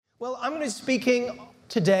Well, I'm going to be speaking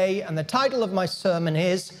today, and the title of my sermon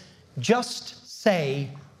is Just Say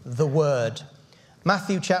the Word.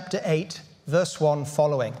 Matthew chapter 8, verse 1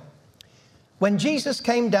 following. When Jesus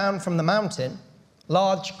came down from the mountain,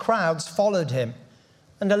 large crowds followed him,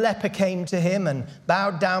 and a leper came to him and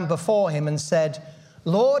bowed down before him and said,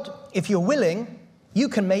 "Lord, if you're willing, you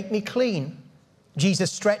can make me clean."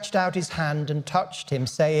 Jesus stretched out his hand and touched him,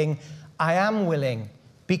 saying, "I am willing,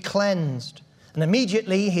 be cleansed." And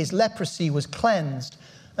immediately his leprosy was cleansed.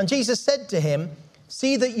 And Jesus said to him,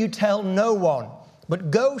 "See that you tell no one, but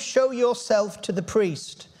go show yourself to the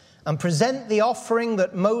priest and present the offering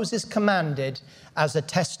that Moses commanded as a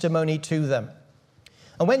testimony to them."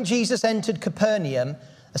 And when Jesus entered Capernaum,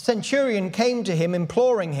 a centurion came to him,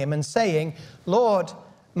 imploring him and saying, "Lord,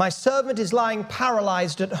 my servant is lying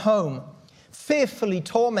paralyzed at home, fearfully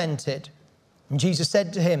tormented." And Jesus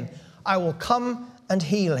said to him, "I will come and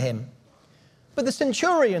heal him." But the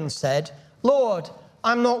centurion said, "Lord,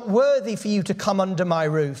 I'm not worthy for you to come under my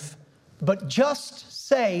roof, but just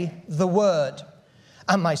say the word,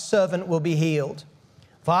 and my servant will be healed.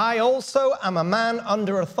 For I also am a man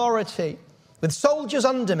under authority, with soldiers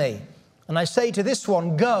under me. And I say to this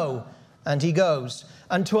one, 'Go,' and he goes,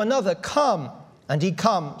 and to another, 'Come,' and he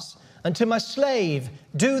comes, and to my slave,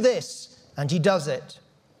 'Do this,' and he does it."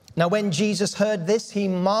 Now when Jesus heard this, he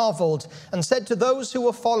marveled and said to those who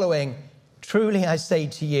were following, "Truly I say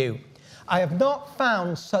to you, I have not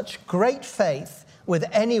found such great faith with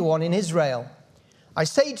anyone in Israel. I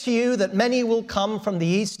say to you that many will come from the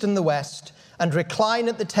east and the west and recline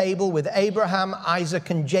at the table with Abraham, Isaac,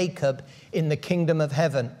 and Jacob in the kingdom of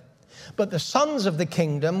heaven. But the sons of the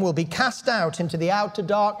kingdom will be cast out into the outer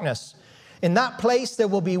darkness. In that place there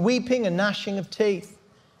will be weeping and gnashing of teeth."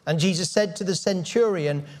 And Jesus said to the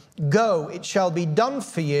centurion, "Go, it shall be done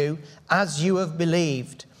for you as you have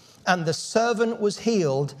believed." And the servant was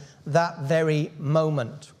healed that very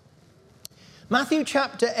moment. Matthew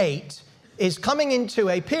chapter 8 is coming into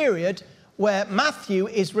a period where Matthew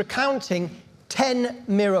is recounting 10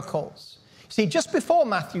 miracles. See, just before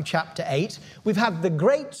Matthew chapter 8, we've had the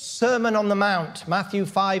great Sermon on the Mount, Matthew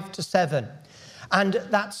 5 to 7. And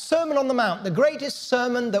that Sermon on the Mount, the greatest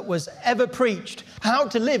sermon that was ever preached, how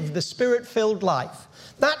to live the Spirit-filled life,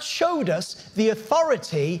 that showed us the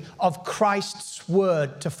authority of Christ's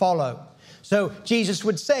word to follow. So Jesus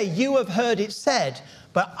would say, "You have heard it said,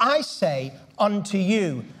 but I say unto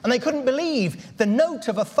you." And they couldn't believe the note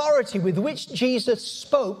of authority with which Jesus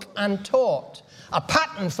spoke and taught. A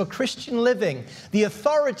pattern for Christian living, the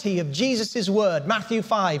authority of Jesus' word, Matthew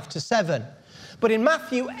 5 to 7. But in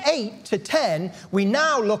Matthew 8 to 10, we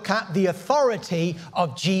now look at the authority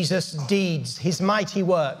of Jesus' deeds, his mighty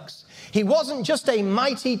works. He wasn't just a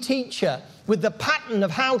mighty teacher with the pattern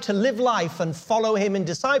of how to live life and follow him in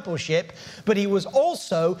discipleship, but he was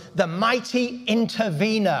also the mighty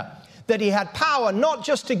intervener. That he had power not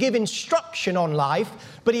just to give instruction on life,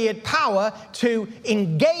 but he had power to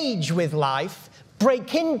engage with life,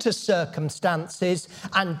 break into circumstances,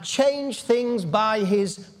 and change things by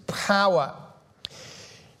his power.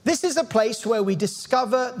 This is a place where we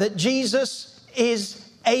discover that Jesus is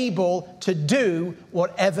able to do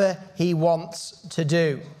whatever he wants to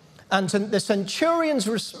do. And the centurion's,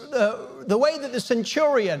 the way that the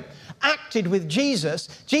centurion acted with Jesus,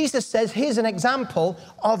 Jesus says, here's an example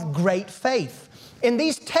of great faith. In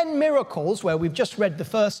these 10 miracles, where we've just read the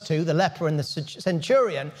first two, the leper and the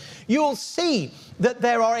centurion, you'll see that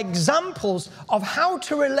there are examples of how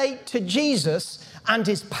to relate to Jesus and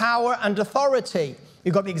his power and authority.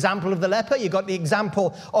 You've got the example of the leper, you've got the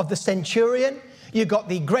example of the centurion, you've got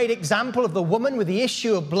the great example of the woman with the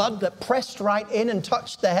issue of blood that pressed right in and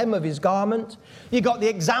touched the hem of his garment. You've got the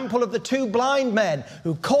example of the two blind men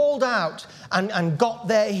who called out and got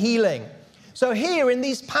their healing. So here in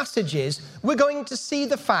these passages, we're going to see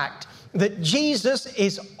the fact that Jesus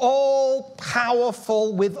is all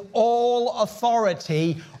powerful with all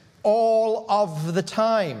authority all of the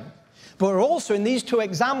time. But we're also in these two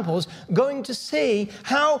examples going to see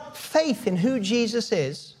how faith in who Jesus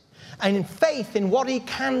is and in faith in what he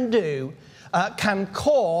can do can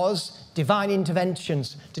cause divine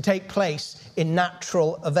interventions to take place in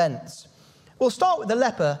natural events. We'll start with the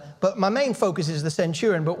leper, but my main focus is the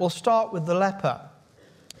centurion, but we'll start with the leper.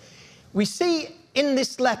 We see in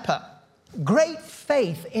this leper great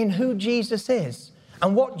faith in who Jesus is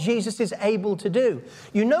and what Jesus is able to do.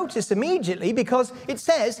 You notice immediately because it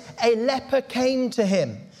says a leper came to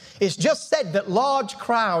him. It's just said that large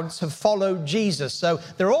crowds have followed Jesus, so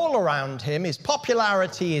they're all around him. His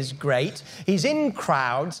popularity is great. He's in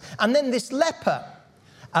crowds. And then this leper.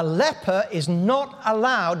 A leper is not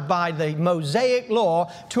allowed by the Mosaic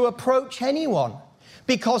law to approach anyone.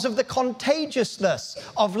 because of the contagiousness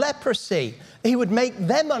of leprosy. He would make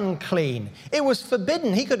them unclean. It was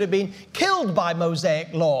forbidden. He could have been killed by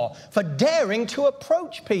Mosaic law for daring to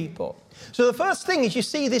approach people. So the first thing is you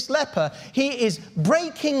see this leper, he is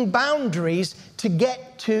breaking boundaries to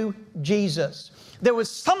get to Jesus. There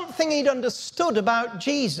was something he'd understood about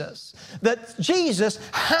Jesus, that Jesus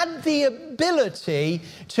had the ability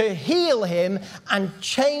to heal him and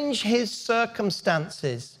change his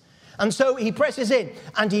circumstances. And so he presses in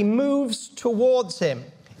and he moves towards him.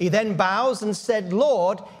 He then bows and said,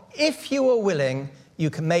 Lord, if you are willing,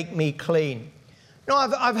 you can make me clean. Now,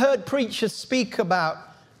 I've heard preachers speak about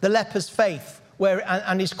the leper's faith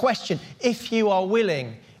and his question, if you are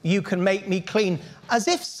willing, you can make me clean, as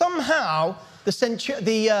if somehow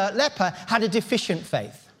the leper had a deficient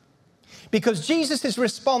faith. Because Jesus'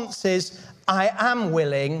 response is, I am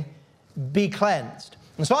willing, be cleansed.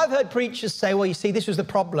 And so I've heard preachers say, well, you see, this was the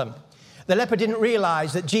problem. The leper didn't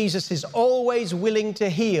realize that Jesus is always willing to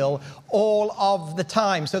heal all of the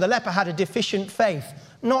time. So the leper had a deficient faith.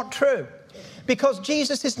 Not true. Because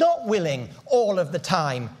Jesus is not willing all of the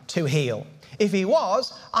time to heal. If he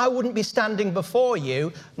was, I wouldn't be standing before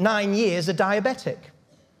you 9 years a diabetic.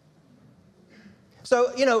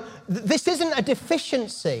 So, this isn't a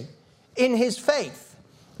deficiency in his faith.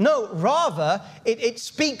 No, rather, it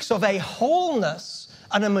speaks of a wholeness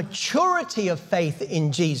and a maturity of faith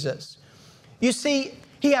in Jesus. You see,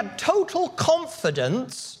 he had total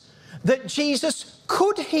confidence that Jesus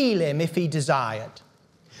could heal him if he desired.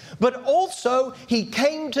 But also, he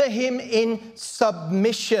came to him in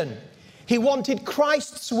submission. He wanted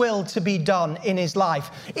Christ's will to be done in his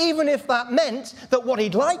life, even if that meant that what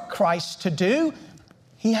he'd like Christ to do,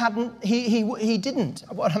 he didn't.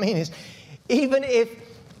 What I mean is, even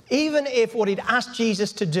if what he'd asked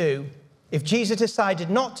Jesus to do, if Jesus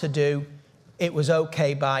decided not to do, it was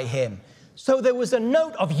okay by him. So there was a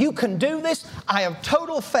note of, you can do this. I have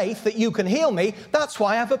total faith that you can heal me. That's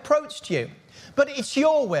why I've approached you. But it's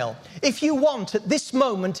your will. If you want at this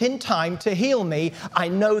moment in time to heal me, I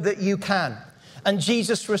know that you can. And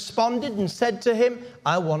Jesus responded and said to him,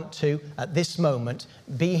 I want to, at this moment,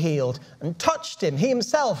 be healed. And touched him. He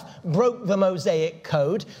himself broke the Mosaic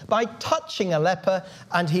code by touching a leper,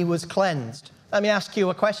 and he was cleansed. Let me ask you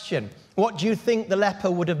a question. What do you think the leper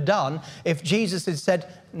would have done if Jesus had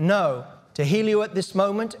said, no, to heal you at this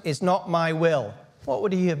moment is not my will? What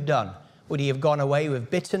would he have done? Would he have gone away with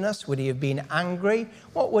bitterness? Would he have been angry?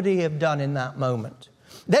 What would he have done in that moment?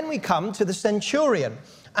 Then we come to the centurion.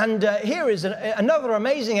 And here is another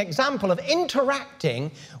amazing example of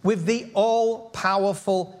interacting with the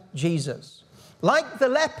all-powerful Jesus. Like the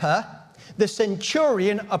leper, the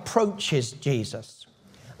centurion approaches Jesus.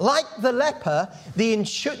 Like the leper, the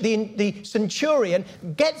centurion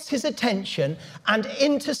gets his attention and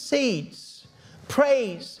intercedes,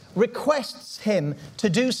 prays, requests him to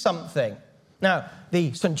do something. Now,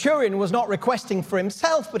 the centurion was not requesting for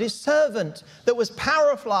himself, but his servant that was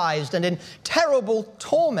paralyzed and in terrible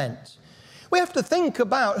torment. We have to think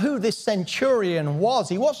about who this centurion was.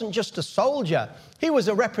 He wasn't just a soldier. He was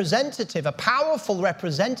a representative, a powerful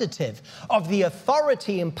representative of the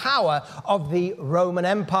authority and power of the Roman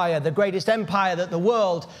Empire, the greatest empire that the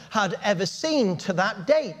world had ever seen to that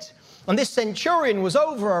date. And this centurion was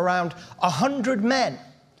over around 100 men.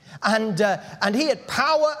 And he had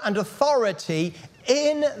power and authority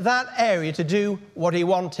in that area to do what he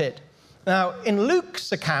wanted. Now, in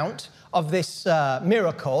Luke's account of this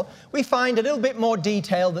miracle, we find a little bit more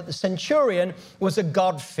detail that the centurion was a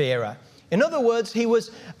God-fearer. In other words, he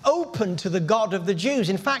was open to the God of the Jews.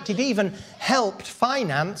 In fact, he'd even helped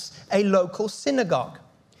finance a local synagogue.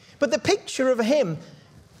 But the picture of him,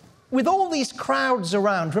 with all these crowds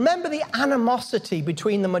around, remember the animosity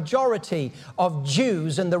between the majority of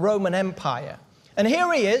Jews and the Roman Empire. And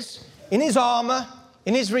here he is, in his armor,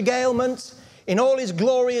 in his regalements, in all his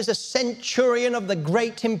glory as a centurion of the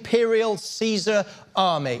great imperial Caesar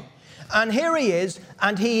army. And here he is,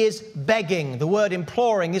 and he is begging. The word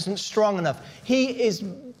imploring isn't strong enough. He is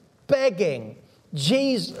begging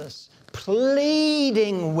Jesus,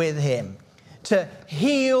 pleading with him to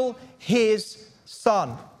heal his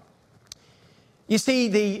son. You see,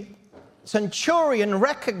 the centurion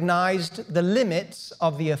recognized the limits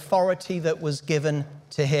of the authority that was given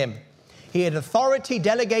to him. He had authority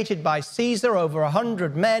delegated by Caesar over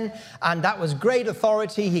 100 men, and that was great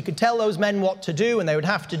authority. He could tell those men what to do, and they would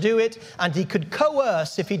have to do it, and he could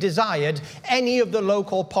coerce, if he desired, any of the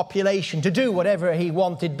local population to do whatever he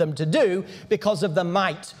wanted them to do because of the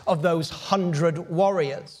might of those 100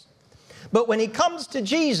 warriors. But when he comes to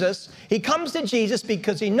Jesus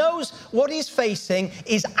because he knows what he's facing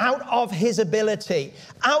is out of his ability,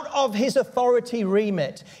 out of his authority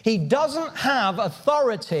remit. He doesn't have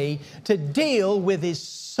authority to deal with his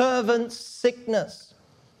servant's sickness.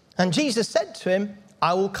 And Jesus said to him,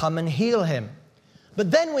 I will come and heal him.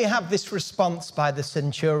 But then we have this response by the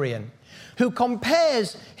centurion, who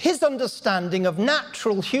compares his understanding of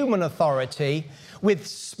natural human authority with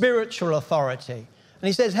spiritual authority. And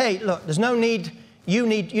he says, hey, look, there's no need, you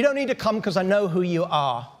don't need to come because I know who you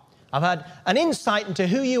are. I've had an insight into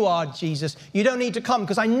who you are, Jesus. You don't need to come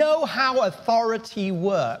because I know how authority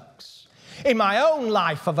works. In my own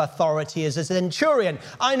life of authority as a centurion,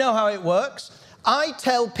 I know how it works. I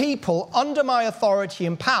tell people under my authority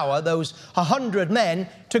and power, those 100 men,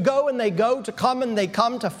 to go and they go, to come and they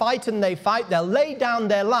come, to fight and they fight. They'll lay down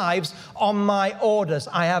their lives on my orders.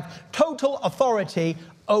 I have total authority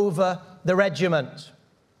over the regiment.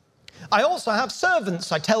 I also have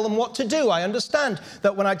servants. I tell them what to do. I understand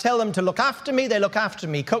that when I tell them to look after me, they look after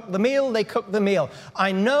me. Cook the meal, they cook the meal.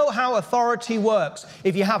 I know how authority works.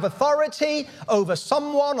 If you have authority over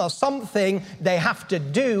someone or something, they have to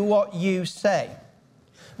do what you say.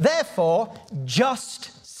 Therefore,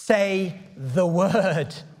 just say the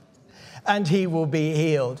word, and he will be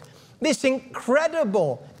healed. This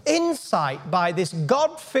incredible insight by this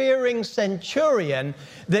God-fearing centurion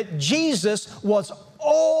that Jesus was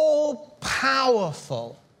all-powerful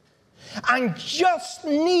and just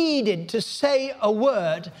needed to say a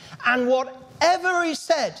word, and whatever he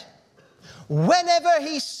said, whenever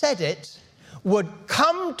he said it, would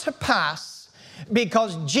come to pass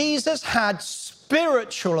because Jesus had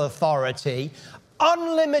spiritual authority,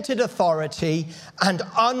 unlimited authority, and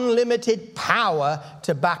unlimited power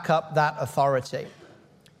to back up that authority.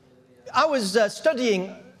 I was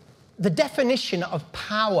studying the definition of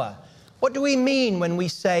power. What do we mean when we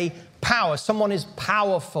say power? Someone is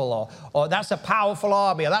powerful, or that's a powerful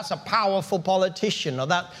army, or that's a powerful politician, or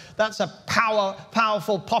that's a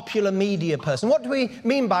powerful popular media person. What do we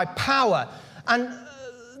mean by power? And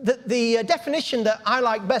the definition that I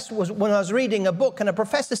like best was when I was reading a book, and a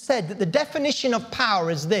professor said that the definition of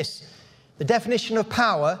power is this. The definition of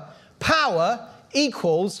power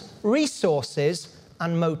equals resources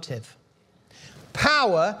and motive.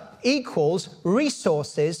 Power equals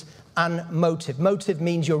resources and motive. Motive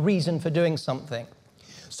means your reason for doing something.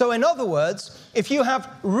 So in other words, if you have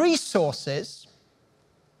resources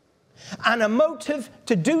and a motive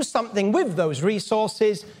to do something with those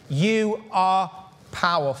resources, you are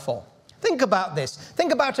powerful. Think about this.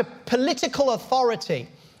 Think about a political authority.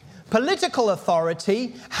 Political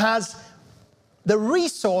authority has the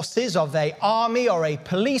resources of an army or a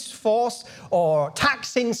police force or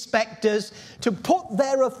tax inspectors to put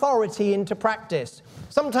their authority into practice.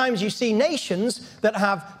 Sometimes you see nations that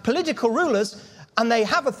have political rulers and they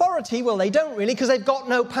have authority. Well, they don't really because they've got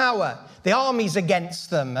no power. The army's against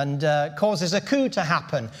them and causes a coup to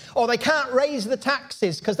happen. Or they can't raise the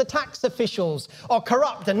taxes because the tax officials are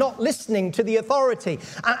corrupt and not listening to the authority.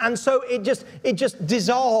 And so it just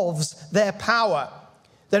dissolves their power.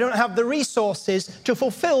 They don't have the resources to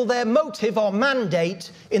fulfill their motive or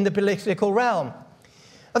mandate in the political realm.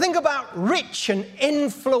 I think about rich and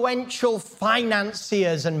influential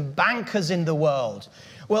financiers and bankers in the world.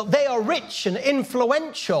 Well, they are rich and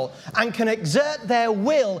influential and can exert their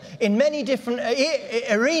will in many different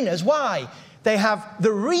arenas. Why? They have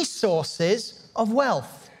the resources of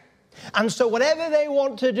wealth. And so whatever they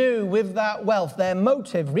want to do with that wealth, their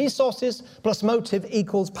motive, resources plus motive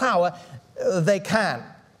equals power, they can.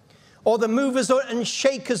 Or the movers and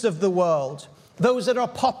shakers of the world, those that are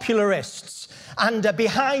popularists, and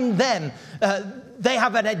behind them, they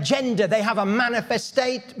have an agenda, they have a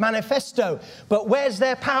manifesto. But where's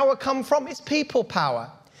their power come from? It's people power.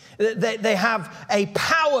 They have a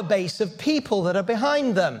power base of people that are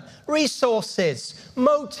behind them. Resources,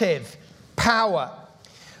 motive, power.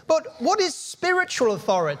 But what is spiritual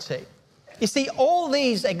authority? You see, all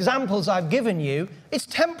these examples I've given you, it's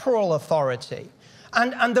temporal authority.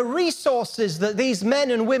 And the resources that these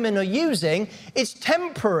men and women are using, it's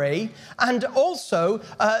temporary, and also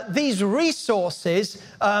these resources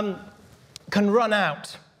can run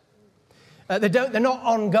out. They're not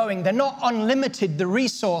ongoing, they're not unlimited, the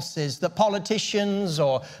resources that politicians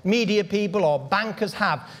or media people or bankers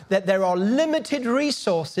have, that there are limited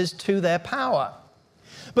resources to their power.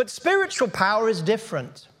 But spiritual power is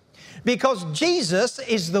different, because Jesus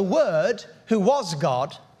is the Word who was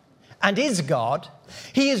God and is God.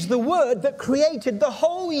 He is the Word that created the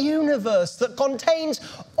whole universe, that contains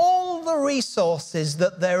all the resources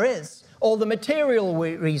that there is, all the material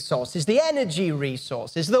resources, the energy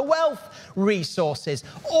resources, the wealth resources.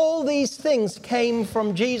 All these things came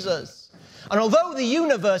from Jesus. And although the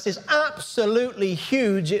universe is absolutely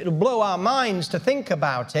huge, it'll blow our minds to think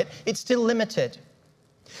about it, it's still limited.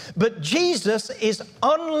 But Jesus is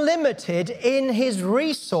unlimited in his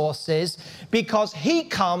resources because he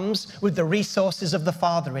comes with the resources of the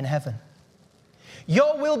Father in heaven.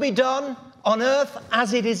 Your will be done on earth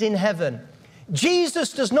as it is in heaven.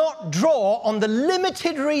 Jesus does not draw on the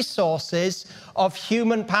limited resources of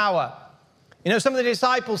human power. You know, some of the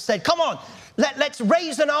disciples said, come on, let's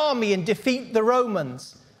raise an army and defeat the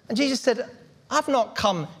Romans. And Jesus said, I've not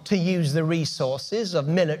come to use the resources of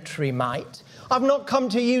military might. I've not come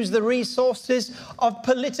to use the resources of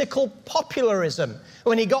political popularism.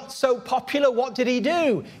 When he got so popular, what did he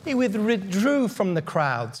do? He withdrew from the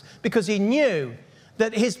crowds because he knew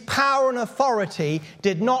that his power and authority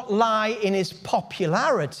did not lie in his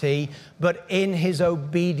popularity, but in his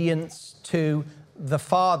obedience to the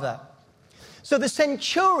Father. So the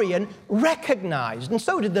centurion recognized, and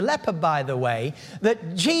so did the leper, by the way,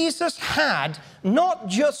 that Jesus had not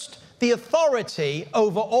just the authority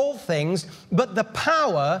over all things, but the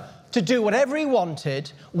power to do whatever he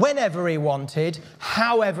wanted, whenever he wanted,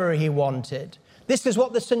 however he wanted. This is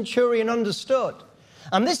what the centurion understood.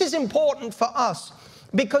 And this is important for us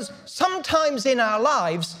because sometimes in our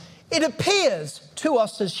lives, it appears to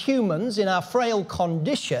us as humans in our frail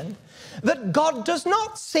condition that God does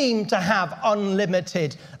not seem to have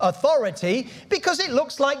unlimited authority because it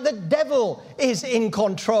looks like the devil is in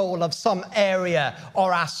control of some area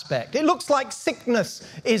or aspect. It looks like sickness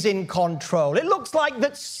is in control. It looks like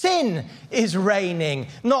that sin is reigning,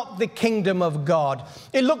 not the kingdom of God.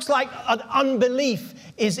 It looks like unbelief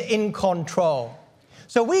is in control.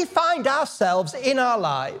 So we find ourselves in our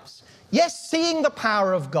lives, yes, seeing the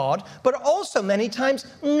power of God, but also many times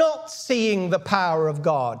not seeing the power of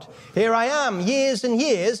God. Here I am, years and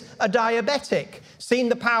years, a diabetic, seeing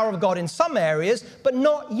the power of God in some areas, but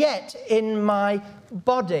not yet in my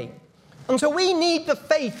body. And so we need the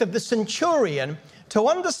faith of the centurion to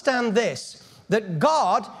understand this, that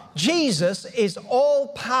God, Jesus, is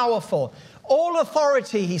all-powerful. All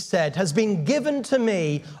authority, he said, has been given to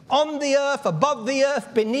me on the earth, above the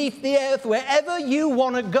earth, beneath the earth, wherever you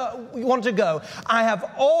want to go. I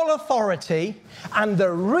have all authority and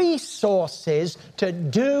the resources to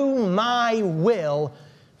do my will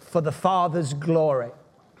for the Father's glory.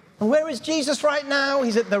 And where is Jesus right now?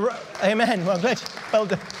 He's at the... Amen. Well, good. Well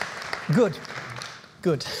done. Good.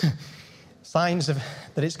 Good. Signs of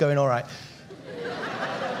that it's going all right.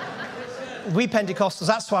 We Pentecostals,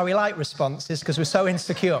 that's why we like responses, because we're so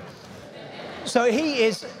insecure. So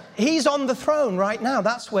he's on the throne right now.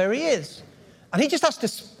 That's where he is. And he just has to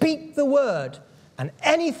speak the word, and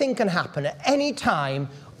anything can happen at any time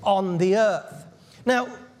on the earth. Now,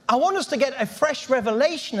 I want us to get a fresh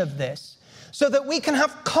revelation of this so that we can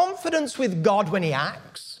have confidence with God when he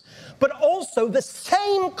acts, but also the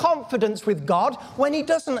same confidence with God when he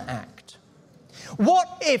doesn't act.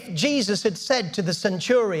 What if Jesus had said to the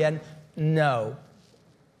centurion, no?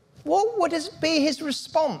 What would be his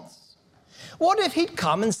response? What if he'd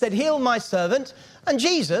come and said, heal my servant, and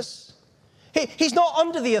Jesus, he's not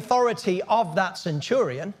under the authority of that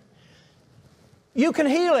centurion. You can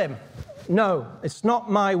heal him. No, it's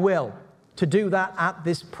not my will to do that at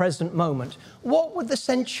this present moment. What would the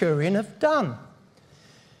centurion have done?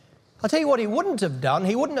 I'll tell you what he wouldn't have done.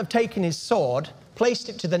 He wouldn't have taken his sword, placed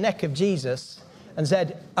it to the neck of Jesus, and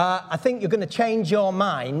said, I think you're going to change your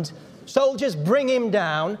mind. Soldiers, bring him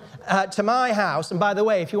down to my house. And by the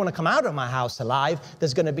way, if you want to come out of my house alive,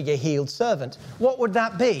 there's going to be a healed servant. What would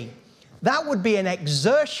that be? That would be an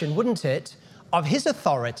exertion, wouldn't it, of his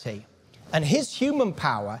authority and his human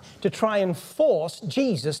power to try and force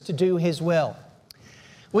Jesus to do his will.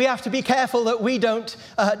 We have to be careful that we don't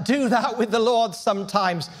do that with the Lord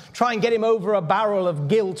sometimes. Try and get him over a barrel of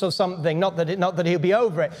guilt or something. Not that he'll be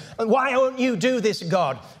over it. Why won't you do this,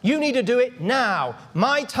 God? You need to do it now.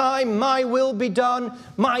 My time, my will be done,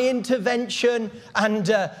 my intervention.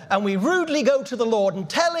 And we rudely go to the Lord and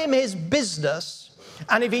tell him his business.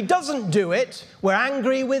 And if he doesn't do it, we're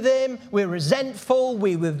angry with him, we're resentful,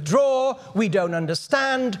 we withdraw, we don't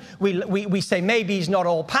understand, we say maybe he's not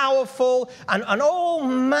all-powerful, and all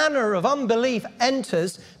manner of unbelief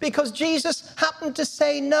enters because Jesus happened to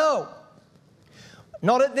say no.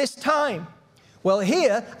 Not at this time. Well,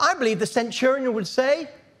 here, I believe the centurion would say,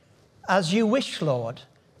 as you wish, Lord,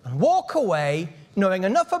 and walk away knowing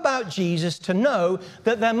enough about Jesus to know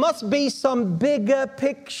that there must be some bigger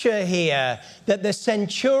picture here that the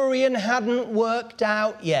centurion hadn't worked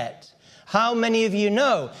out yet. How many of you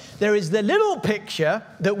know there is the little picture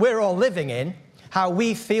that we're all living in, how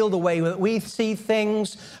we feel, the way that we see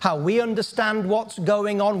things, how we understand what's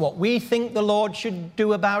going on, what we think the Lord should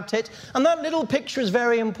do about it. And that little picture is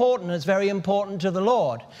very important. It's very important to the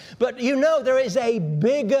Lord. But you know there is a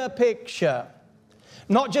bigger picture,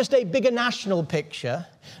 not just a bigger national picture,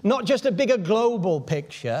 not just a bigger global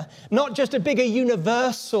picture, not just a bigger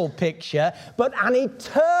universal picture, but an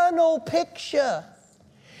eternal picture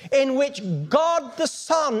in which God the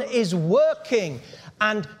Son is working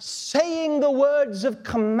and saying the words of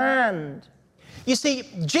command. You see,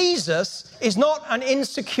 Jesus is not an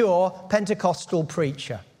insecure Pentecostal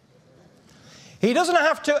preacher. He doesn't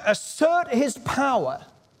have to assert his power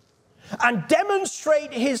and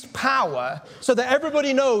demonstrate his power so that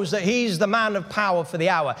everybody knows that he's the man of power for the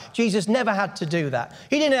hour. Jesus never had to do that.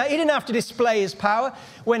 He didn't have to display his power.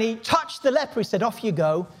 When he touched the leper, he said, off you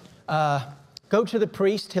go. Go to the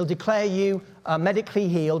priest, he'll declare you medically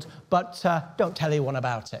healed, but don't tell anyone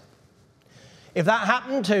about it. If that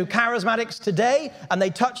happened to charismatics today and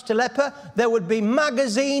they touched a leper, there would be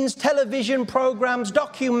magazines, television programs,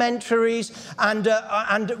 documentaries,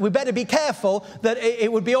 and we better be careful that it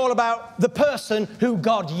would be all about the person who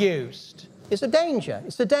God used. It's a danger.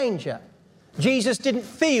 It's a danger. Jesus didn't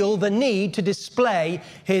feel the need to display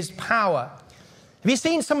his power. Have you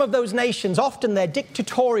seen some of those nations? Often they're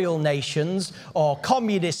dictatorial nations or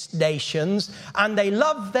communist nations, and they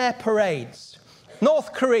love their parades.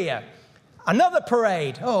 North Korea, another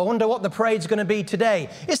parade. Oh, I wonder what the parade's going to be today.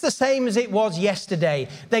 It's the same as it was yesterday.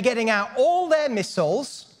 They're getting out all their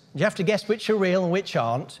missiles. You have to guess which are real and which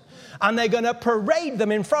aren't. And they're going to parade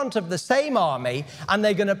them in front of the same army, and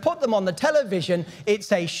they're going to put them on the television.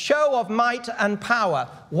 It's a show of might and power.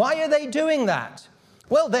 Why are they doing that?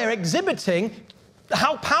 Well, they're exhibiting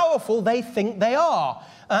how powerful they think they are.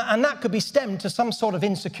 And that could be stemmed to some sort of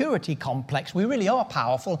insecurity complex. We really are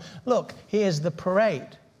powerful. Look, here's the parade.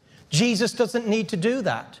 Jesus doesn't need to do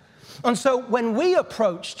that. And so when we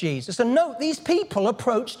approach Jesus, and note, these people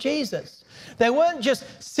approached Jesus. They weren't just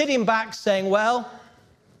sitting back saying, well,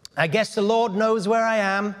 I guess the Lord knows where I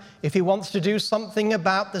am. If he wants to do something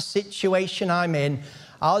about the situation I'm in,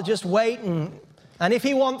 I'll just wait. And if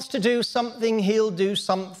he wants to do something, he'll do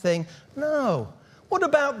something. No. What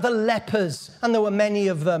about the lepers, and there were many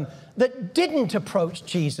of them, that didn't approach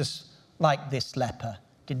Jesus like this leper?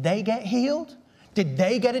 Did they get healed? Did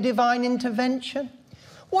they get a divine intervention?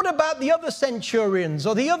 What about the other centurions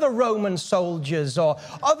or the other Roman soldiers or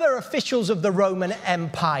other officials of the Roman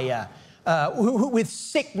Empire with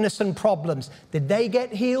sickness and problems? Did they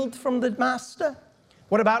get healed from the Master?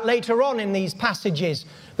 What about later on in these passages,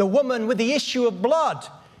 the woman with the issue of blood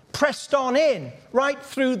pressed on in, right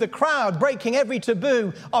through the crowd, breaking every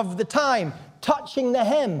taboo of the time, touching the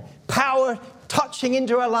hem, power touching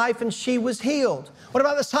into her life, and she was healed. What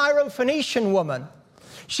about the Syrophoenician woman?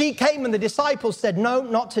 She came and the disciples said, no,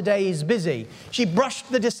 not today, he's busy. She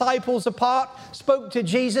brushed the disciples apart, spoke to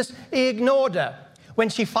Jesus, he ignored her. When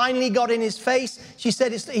she finally got in his face, he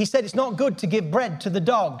said it's not good to give bread to the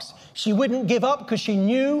dogs. She wouldn't give up because she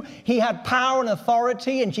knew he had power and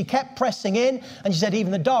authority, and she kept pressing in, and she said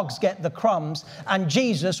even the dogs get the crumbs. And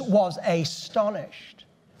Jesus was astonished,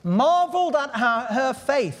 marveled at her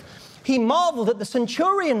faith. He marveled at the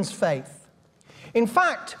centurion's faith. In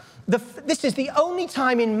fact, this is the only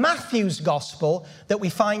time in Matthew's gospel that we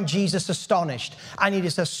find Jesus astonished. And it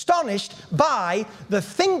is astonished by the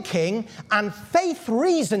thinking and faith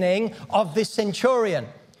reasoning of this centurion.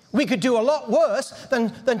 We could do a lot worse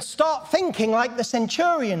than start thinking like the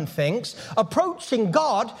centurion thinks, approaching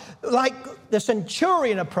God like the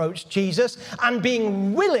centurion approached Jesus, and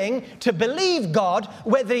being willing to believe God,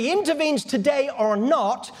 whether he intervenes today or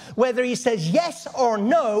not, whether he says yes or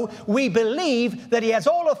no, we believe that he has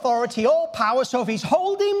all authority, all power. So if he's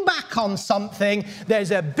holding back on something,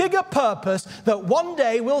 there's a bigger purpose that one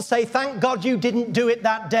day we'll say, thank God you didn't do it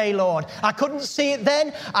that day, Lord. I couldn't see it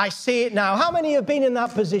then, I see it now. How many have been in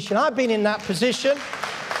that position? I've been in that position.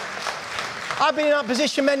 I've been in that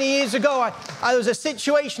position many years ago. There was a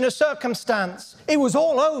situation, a circumstance. It was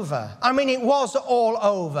all over. I mean, it was all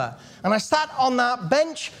over. And I sat on that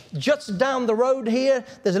bench just down the road here.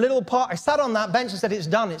 There's a little park. I sat on that bench and said, it's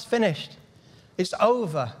done. It's finished. It's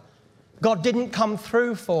over. God didn't come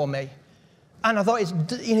through for me. And I thought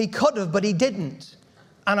he could have, but he didn't.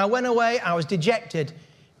 And I went away. I was dejected.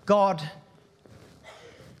 God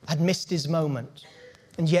had missed his moment.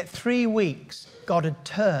 And yet 3 weeks, God had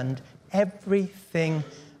turned everything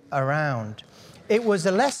around. It was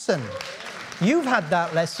a lesson. You've had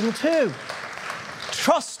that lesson too.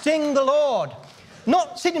 Trusting the Lord.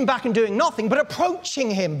 Not sitting back and doing nothing, but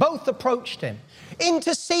approaching him. Both approached him.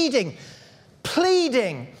 Interceding.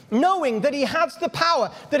 pleading, knowing that he has the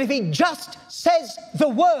power, that if he just says the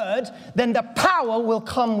word, then the power will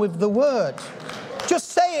come with the word. Just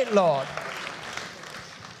say it, Lord.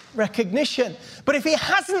 Recognition. But if he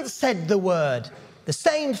hasn't said the word, the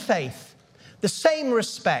same faith, the same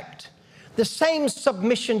respect, the same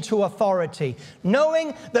submission to authority,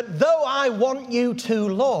 knowing that though I want you to,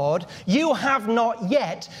 Lord, you have not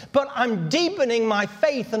yet, but I'm deepening my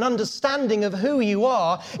faith and understanding of who you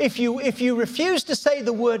are. If you refuse to say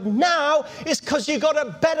the word now, it's because you got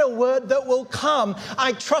a better word that will come.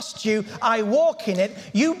 I trust you. I walk in it.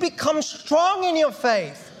 You become strong in your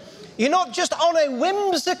faith. You're not just on a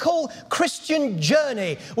whimsical Christian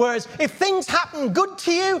journey, whereas if things happen good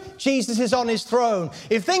to you, Jesus is on his throne.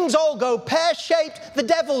 If things all go pear-shaped, the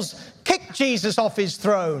devil's kicked Jesus off his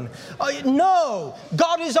throne. No,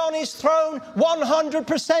 God is on his throne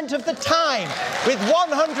 100% of the time, with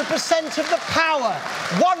 100% of the power,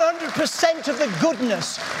 100% of the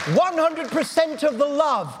goodness, 100% of the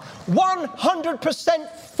love, 100%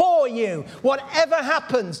 for you. Whatever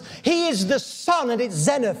happens, he is the sun at its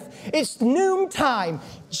zenith. It's noontime.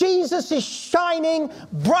 Jesus is shining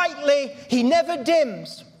brightly. He never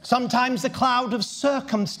dims. Sometimes the cloud of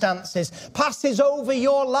circumstances passes over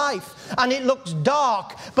your life and it looks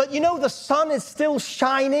dark. But you know the sun is still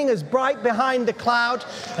shining as bright behind the cloud.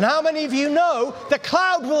 And how many of you know the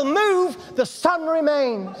cloud will move, the sun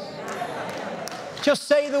remains? Just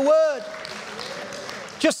say the word.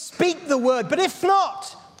 Just speak the word. But if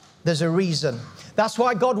not, there's a reason. That's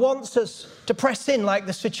why God wants us to press in like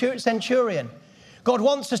the centurion. God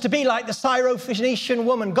wants us to be like the Syrophoenician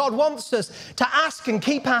woman. God wants us to ask and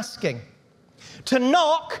keep asking. To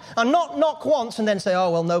knock and not knock once and then say,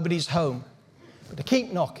 oh, well, nobody's home. But to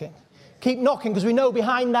keep knocking. Keep knocking because we know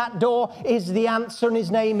behind that door is the answer and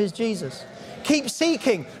his name is Jesus. Keep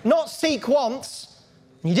seeking. Not seek once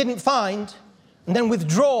and you didn't find and then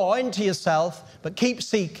withdraw into yourself. But keep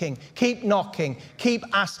seeking, keep knocking, keep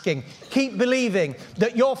asking, keep believing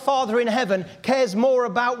that your Father in heaven cares more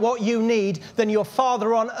about what you need than your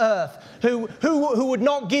Father on earth, who would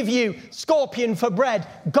not give you scorpion for bread.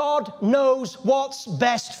 God knows what's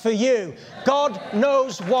best for you. God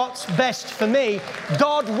knows what's best for me.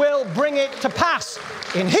 God will bring it to pass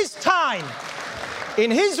in his time, in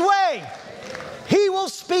his way. He will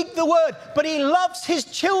speak the word, but he loves his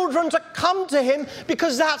children to come to him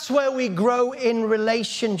because that's where we grow in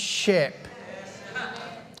relationship.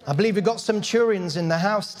 I believe we've got some centurions in the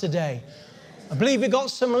house today. I believe we've got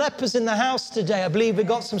some lepers in the house today. I believe we've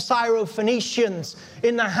got some Syrophoenicians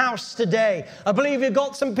in the house today. I believe we've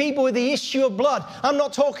got some people with the issue of blood. I'm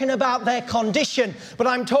not talking about their condition, but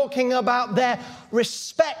I'm talking about their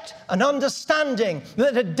respect and understanding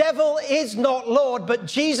that the devil is not Lord, but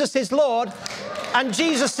Jesus is Lord. And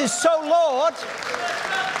Jesus is so Lord,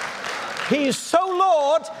 he is so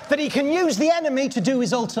Lord that he can use the enemy to do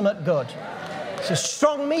his ultimate good. It's a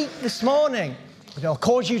strong meat this morning. It'll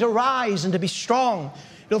cause you to rise and to be strong.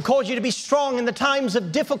 It'll cause you to be strong in the times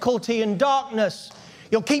of difficulty and darkness.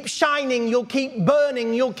 You'll keep shining, you'll keep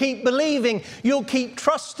burning, you'll keep believing, you'll keep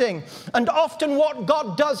trusting. And often what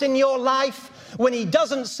God does in your life when he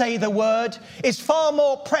doesn't say the word is far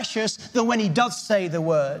more precious than when he does say the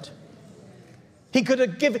word.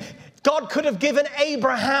 God could have given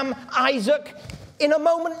Abraham Isaac in a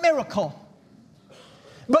moment miracle.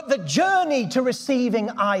 But the journey to receiving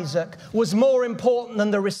Isaac was more important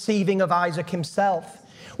than the receiving of Isaac himself.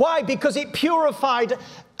 Why? Because it purified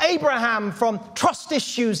Abraham from trust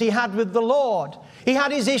issues he had with the Lord. He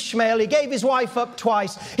had his Ishmael. He gave his wife up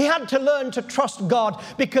twice. He had to learn to trust God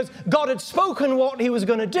because God had spoken what he was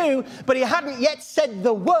going to do, but he hadn't yet said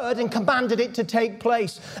the word and commanded it to take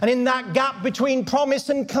place. And in that gap between promise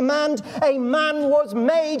and command, a man was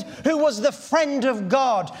made who was the friend of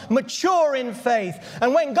God, mature in faith.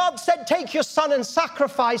 And when God said, take your son and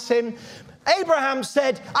sacrifice him, Abraham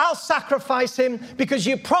said, I'll sacrifice him because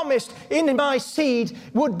you promised in my seed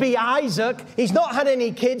would be Isaac. He's not had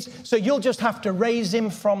any kids, so you'll just have to raise him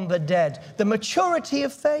from the dead. The maturity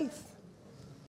of faith.